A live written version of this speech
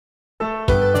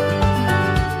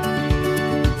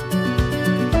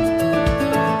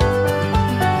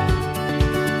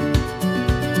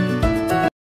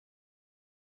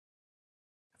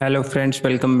Hello friends,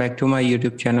 welcome back to my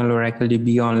YouTube channel Oracle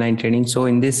DBA Online Training. So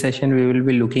in this session, we will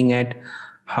be looking at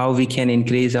how we can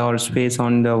increase our space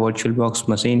on the VirtualBox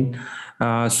machine.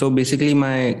 So basically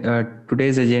my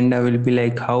today's agenda will be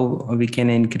like how we can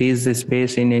increase the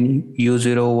space in any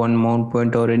U01 mount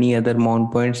point or any other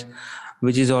mount points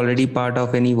which is already part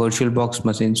of any VirtualBox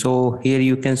machine. So here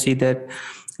you can see that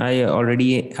I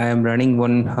am running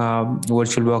one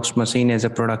VirtualBox machine as a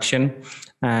production,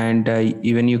 and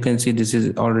even you can see this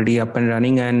is already up and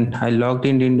running, and I logged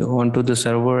in onto the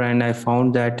server and I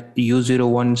found that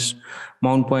U01's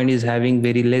mount point is having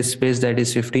very less space, that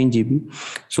is 15 GB.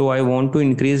 So I want to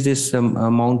increase this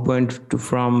mount point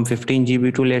from 15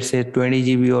 GB to let's say 20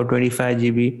 GB or 25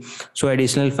 GB. So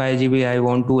additional 5 GB I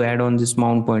want to add on this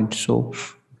mount point.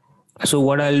 So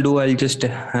what I'll do, I'll just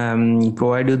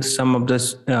provide you some of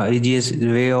the easiest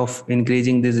way of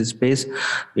increasing this space.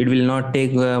 It will not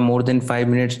take more than 5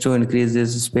 minutes to increase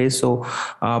this space. So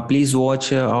please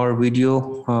watch our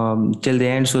video till the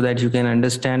end so that you can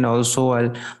understand.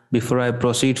 Also, before I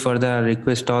proceed further, I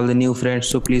request all the new friends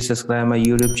to please subscribe my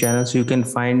YouTube channel. So you can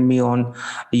find me on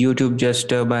YouTube just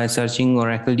by searching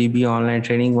Oracle DBA Online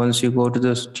Training. Once you go to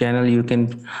this channel, you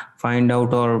can find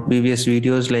out our previous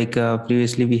videos. Like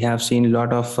previously, we have seen a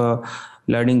lot of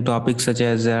learning topics such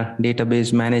as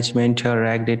database management,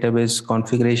 RAG database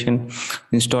configuration,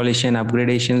 installation,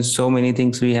 upgradation. So many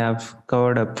things we have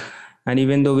covered up. And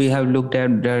even though we have looked at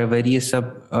various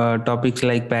sub topics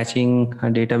like patching,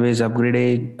 database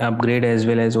upgrade as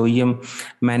well as OEM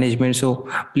management. So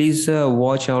please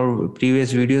watch our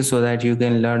previous videos so that you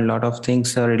can learn a lot of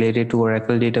things related to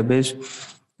Oracle database,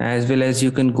 as well as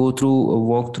you can walk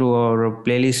through our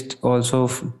playlist also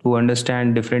to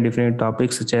understand different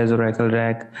topics such as Oracle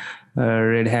RAG,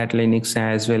 Red Hat Linux,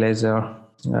 as well as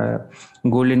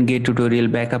Golden Gate tutorial,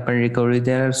 backup and recovery.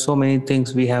 There are so many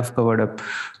things we have covered up.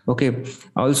 Okay,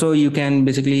 also you can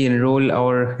basically enroll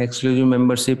our exclusive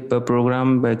membership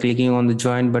program by clicking on the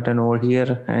join button over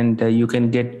here, and you can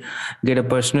get a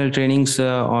personal trainings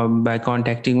by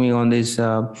contacting me on this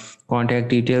contact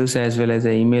details as well as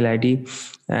the email ID,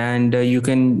 and you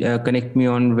can connect me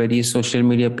on various social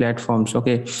media platforms.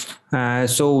 Okay,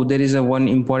 so there is a one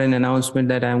important announcement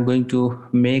that I'm going to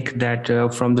make, that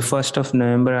from the 1st of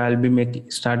November I'll be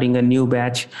starting a new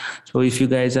batch. So if you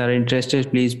guys are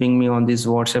interested, please ping me on this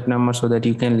WhatsApp number so that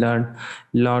you can learn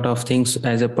a lot of things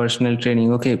as a personal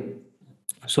training. Okay,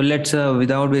 so let's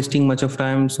without wasting much of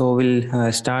time, so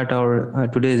we'll start our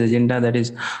today's agenda, that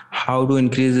is how to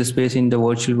increase the space in the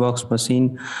VirtualBox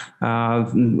machine,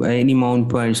 any mount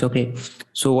points. Okay,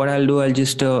 so what I'll do, I'll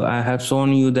just I have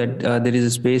shown you that there is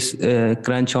a space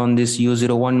crunch on this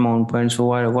U01 mount point. So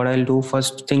what I'll do,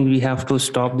 first thing, we have to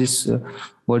stop this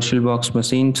VirtualBox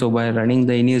machine. So by running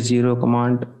the init0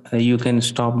 command, you can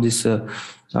stop this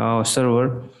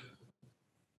server.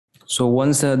 So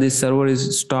once this server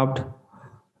is stopped,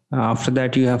 after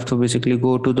that you have to basically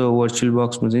go to the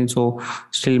VirtualBox machine. So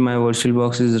still my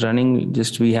VirtualBox is running,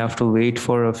 just we have to wait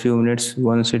for a few minutes.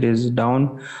 Once it is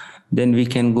down, then we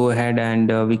can go ahead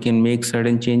and we can make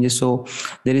certain changes. So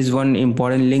there is one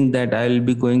important link that I'll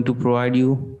be going to provide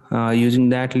you. Using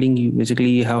that link,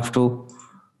 you have to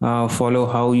follow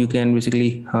how you can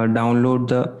basically download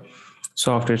the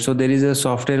software. So there is a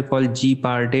software called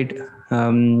Gparted.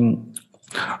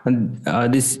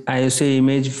 This ISA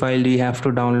image file, we have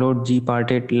to download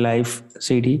Gparted live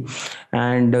CD,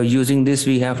 and using this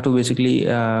we have to basically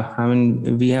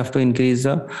we have to increase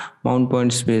the mount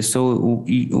point space. So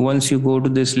once you go to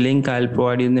this link, I'll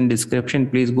provide you in the description.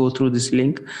 Please go through this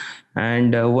link,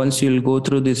 and once you'll go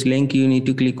through this link, you need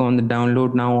to click on the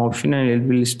download now option, and it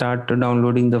will start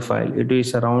downloading the file. It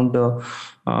is around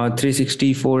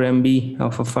 364 MB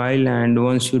of a file, and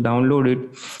once you download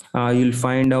it, you'll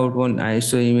find out one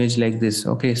ISO image like this.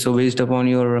 Okay, so based upon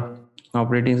your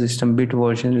operating system bit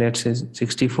version, let's say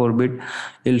 64-bit,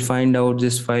 you'll find out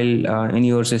this file in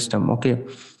your system. Okay,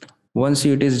 once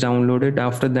it is downloaded,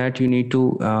 after that you need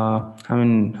to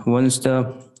once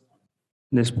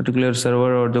this particular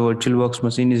server or the VirtualBox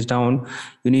machine is down,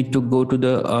 you need to go to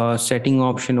the setting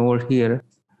option over here.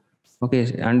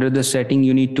 Okay, under the setting,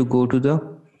 you need to go to the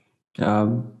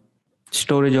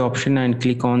storage option and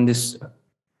click on this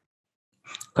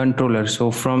controller.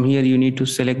 So from here, you need to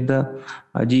select the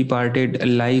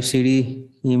Gparted live CD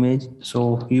image.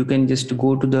 So you can just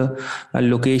go to the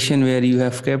location where you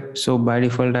have kept. So by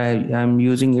default, I'm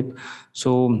using it.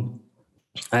 So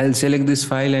I'll select this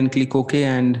file and click OK,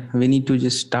 and we need to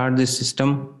just start this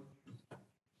system.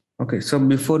 Okay, so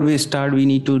before we start, we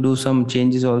need to do some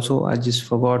changes also. I just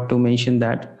forgot to mention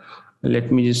that.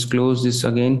 Let me just close this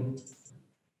again.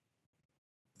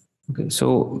 Okay,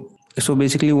 so So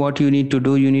basically what you need to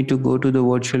do, you need to go to the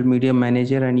virtual media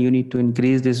manager and you need to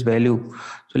increase this value.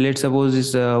 So let's suppose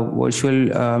this virtual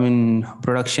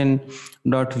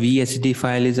production.vsd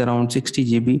file is around 60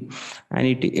 GB, and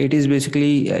it is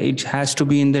basically it has to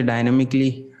be in the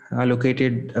dynamically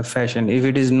allocated fashion. If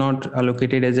it is not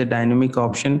allocated as a dynamic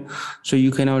option, so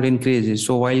you cannot increase it.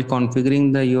 So while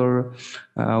configuring the your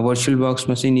VirtualBox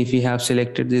machine, if you have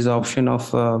selected this option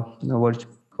of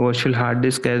virtual hard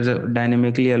disk as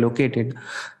dynamically allocated,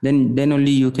 then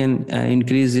only you can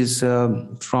increase this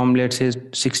from, let's say,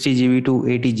 60 GB to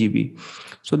 80 GB.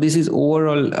 So this is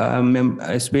overall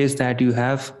space that you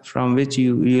have, from which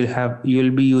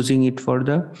you'll be using it for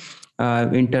the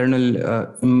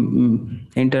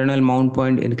internal mount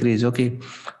point increase. Okay,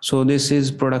 so this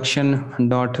is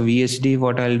production.vsd.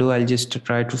 What I'll do, I'll just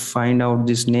try to find out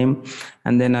this name,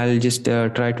 and then I'll just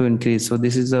try to increase. So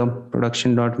this is a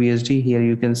production.vsd. Here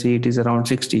you can see it is around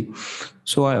 60.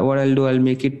 So what I'll do, I'll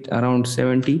make it around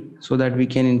 70 so that we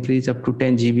can increase up to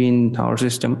 10 GB in our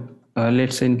system.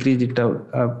 Let's increase it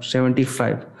to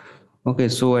 75. Okay,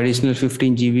 so additional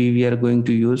 15 GB we are going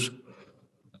to use.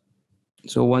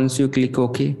 So once you click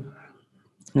OK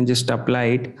and just apply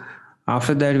it,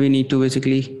 after that we need to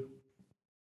basically,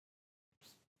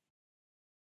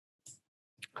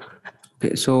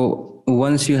 okay, so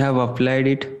once you have applied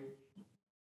it,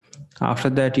 after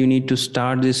that you need to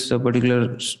start this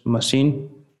particular machine.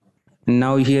 And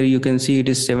now here you can see it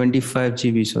is 75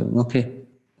 GB. So okay,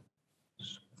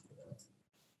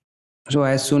 so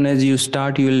as soon as you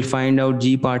start, you will find out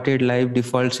Gparted live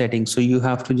default settings. So you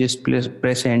have to just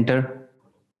press enter.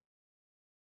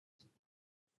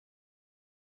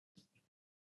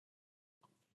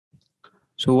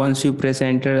 So once you press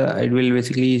enter, it will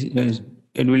basically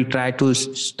it will try to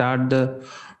start the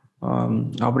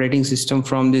operating system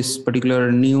from this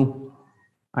particular new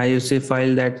ISO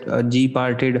file, that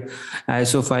Gparted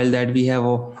ISO file that we have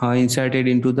inserted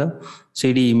into the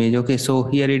CD image. Okay, so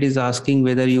here it is asking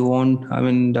whether you want,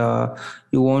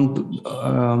 you want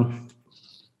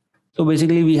so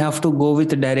basically we have to go with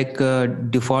the direct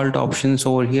default options.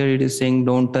 Over here it is saying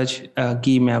don't touch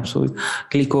key map. So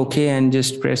click OK and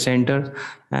just press enter.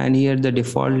 And here the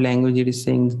default language, it is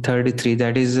saying 33.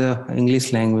 That is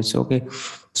English language. Okay.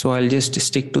 So I'll just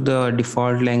stick to the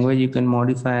default language. You can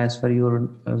modify as per your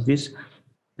wish.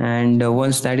 And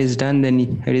once that is done,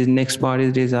 then it is next part,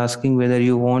 it is asking whether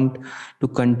you want to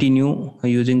continue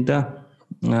using the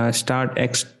start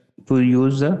X to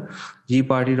use the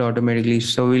Gparted automatically.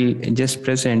 So we'll just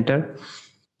press enter.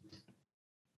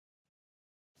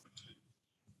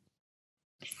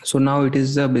 So now it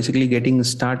is basically getting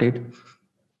started.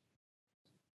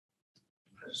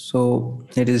 So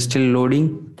it is still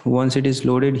loading. Once it is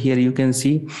loaded, here you can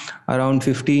see around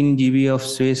 15 GB of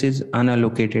space is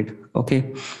unallocated.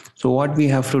 Okay, so what we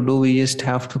have to do, we just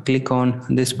have to click on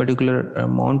this particular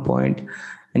mount point,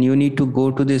 and you need to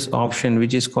go to this option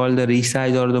which is called the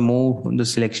resize or the move the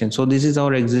selection. So this is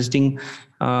our existing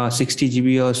 60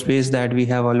 GB of space that we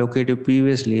have allocated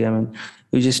previously.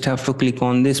 You just have to click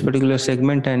on this particular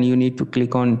segment and you need to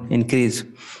click on increase.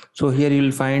 So here you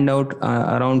will find out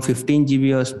around 15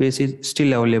 GB of space is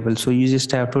still available. So you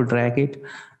just have to drag it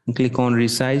and click on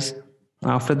resize.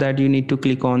 After that, you need to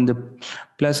click on the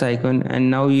plus icon,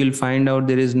 and now you'll find out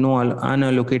there is no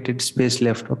unallocated space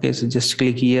left. Okay, so just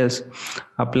click yes,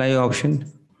 apply option,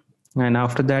 and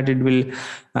after that it will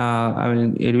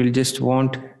it will just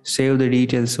want save the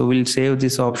details. So we'll save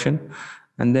this option,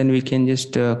 and then we can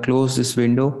just close this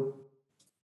window.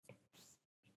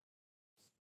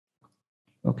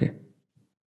 Okay,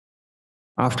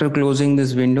 after closing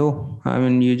this window,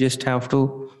 you just have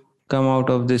to come out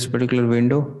of this particular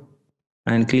window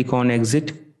and click on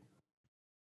exit.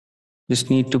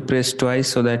 Just need to press twice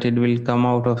so that it will come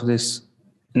out of this.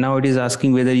 Now it is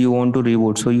asking whether you want to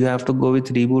reboot. So you have to go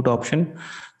with reboot option,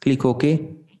 click OK.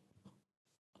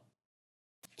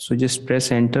 So just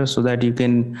press enter so that you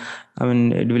can,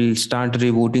 it will start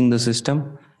rebooting the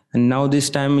system. And now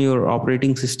this time your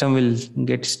operating system will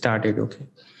get started. Okay.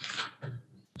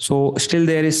 So still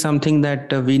there is something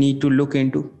that we need to look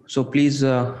into. So please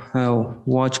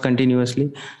watch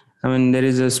continuously. There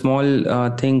is a small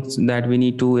things that we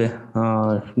need to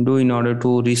do in order to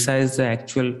resize the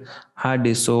actual hard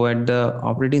disk. So at the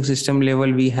operating system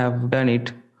level, we have done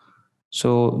it.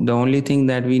 So the only thing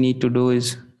that we need to do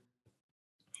is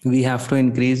we have to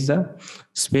increase the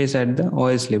space at the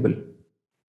OS level.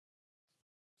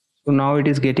 So now it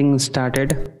is getting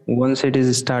started. Once it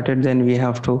is started, then we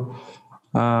have to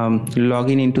log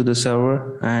in into the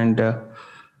server, and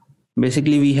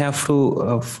basically we have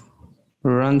to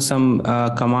run some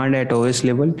command at OS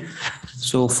level.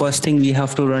 So first thing, we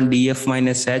have to run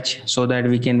df-h so that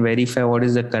we can verify what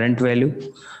is the current value.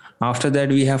 After that,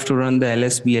 we have to run the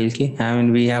lsblk. I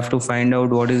mean, we have to find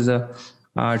out what is the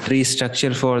tree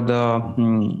structure for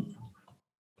the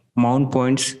mount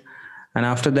points. And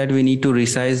after that, we need to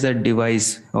resize that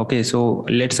device. Okay, so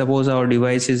let's suppose our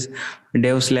device is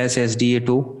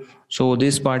dev/sda2. So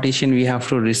this partition we have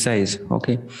to resize.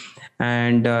 Okay,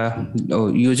 and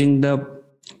using the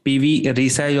pv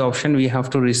resize option, we have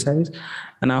to resize.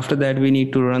 And after that, we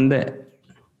need to run the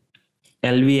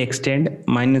lvextend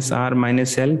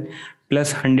 -r-l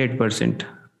plus 100%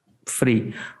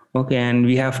 free. Okay, and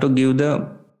we have to give the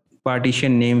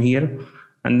partition name here,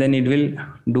 and then it will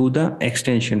do the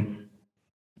extension.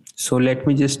 So let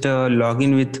me just log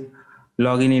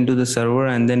in into the server,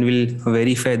 and then we'll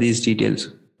verify these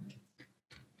details.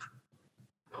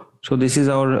 So this is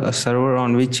our server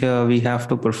on which we have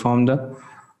to perform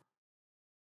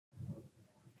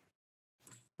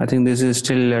I think this is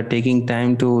still taking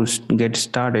time to get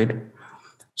started.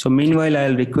 So meanwhile,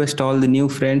 I'll request all the new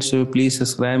friends to please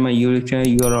subscribe my YouTube channel.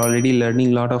 You are already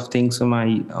learning a lot of things on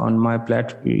my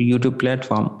YouTube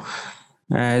platform.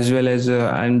 As well as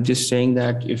I'm just saying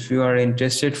that if you are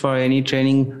interested for any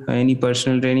training, any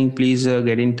personal training, please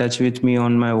get in touch with me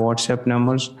on my WhatsApp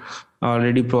numbers. I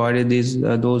already provided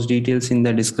those details in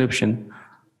the description.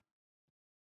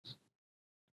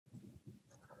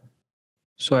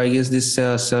 So I guess this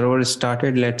server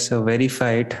started. Let's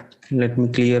verify it. Let me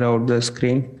clear out the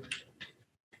screen.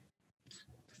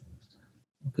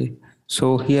 Okay.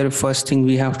 So here, first thing,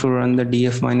 we have to run the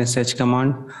df-h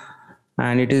command,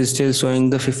 and it is still showing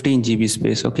the 15 GB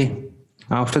space. Okay.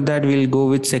 After that, we'll go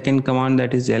with second command,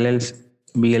 that is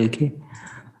lsblk.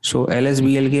 So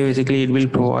lsblk, basically it will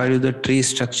provide you the tree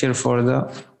structure for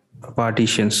the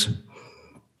partitions.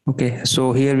 Okay,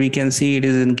 so here we can see it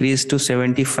is increased to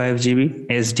 75 GB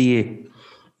SDA.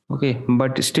 Okay,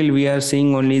 but still we are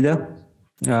seeing only the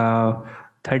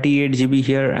 38 GB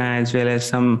here, as well as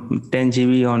some 10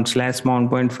 GB on /mount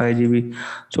point 5 GB.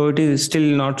 So it is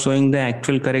still not showing the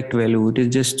actual correct value. It is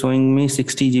just showing me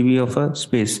 60 GB of a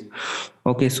space.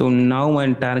 Okay, so now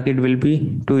my target will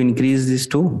be to increase this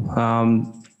to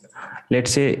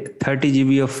let's say 30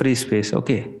 GB of free space.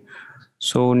 Okay,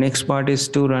 so next part is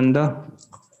to run the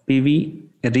PV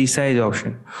resize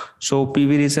option. So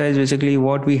PV resize, basically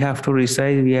what we have to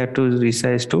resize, we have to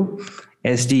resize to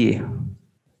SDA.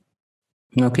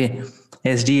 Okay,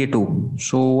 SDA2.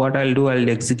 So what I'll do, I'll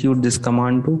execute this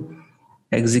command to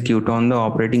execute on the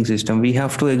operating system. We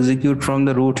have to execute from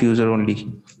the root user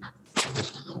only.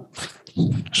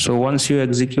 So once you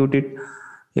execute it,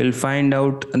 you'll find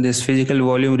out this physical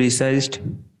volume resized.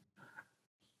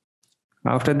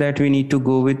 After that, we need to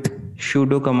go with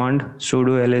sudo command,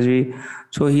 sudo lsv.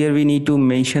 So here we need to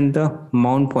mention the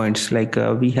mount points like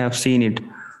we have seen it.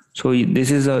 So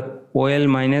this is a OL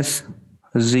minus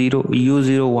 0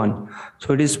 U01.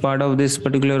 So it is part of this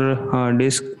particular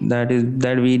disk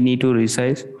that we need to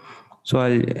resize. So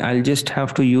I'll just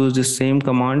have to use the same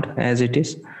command as it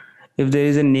is. If there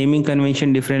is a naming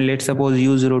convention different, let's suppose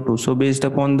U02. So based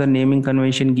upon the naming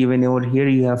convention given over here,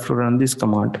 you have to run this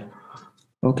command.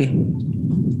 Okay,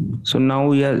 so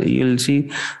now you'll see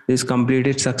this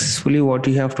completed successfully. What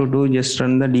you have to do, just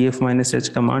run the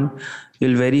df-h command.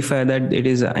 You'll verify that it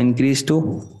is increased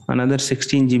to another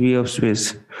 16 GB of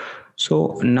space.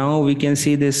 So now we can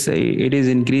see this, it is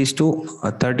increased to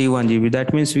 31 GB.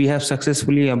 That means we have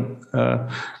successfully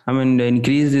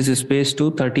increased this space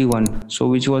to 31, so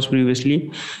which was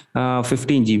previously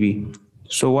 15 GB.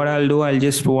 So what I'll do, I'll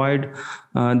just provide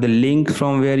the link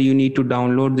from where you need to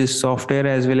download this software,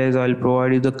 as well as I'll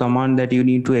provide you the command that you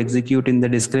need to execute in the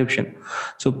description.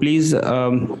 So please,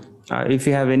 if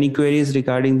you have any queries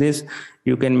regarding this,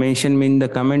 you can mention me in the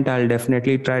comment. I'll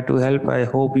definitely try to help. I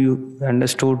hope you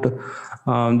understood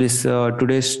this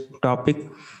today's topic.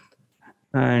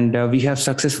 And we have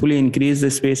successfully increased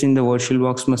the space in the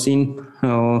VirtualBox machine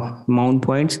mount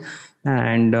points.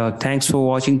 And thanks for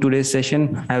watching today's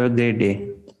session. Have a great day.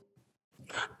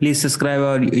 Please subscribe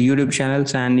our YouTube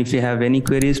channels, and if you have any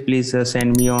queries, please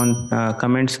send me on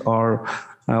comments or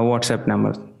WhatsApp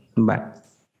number. Bye.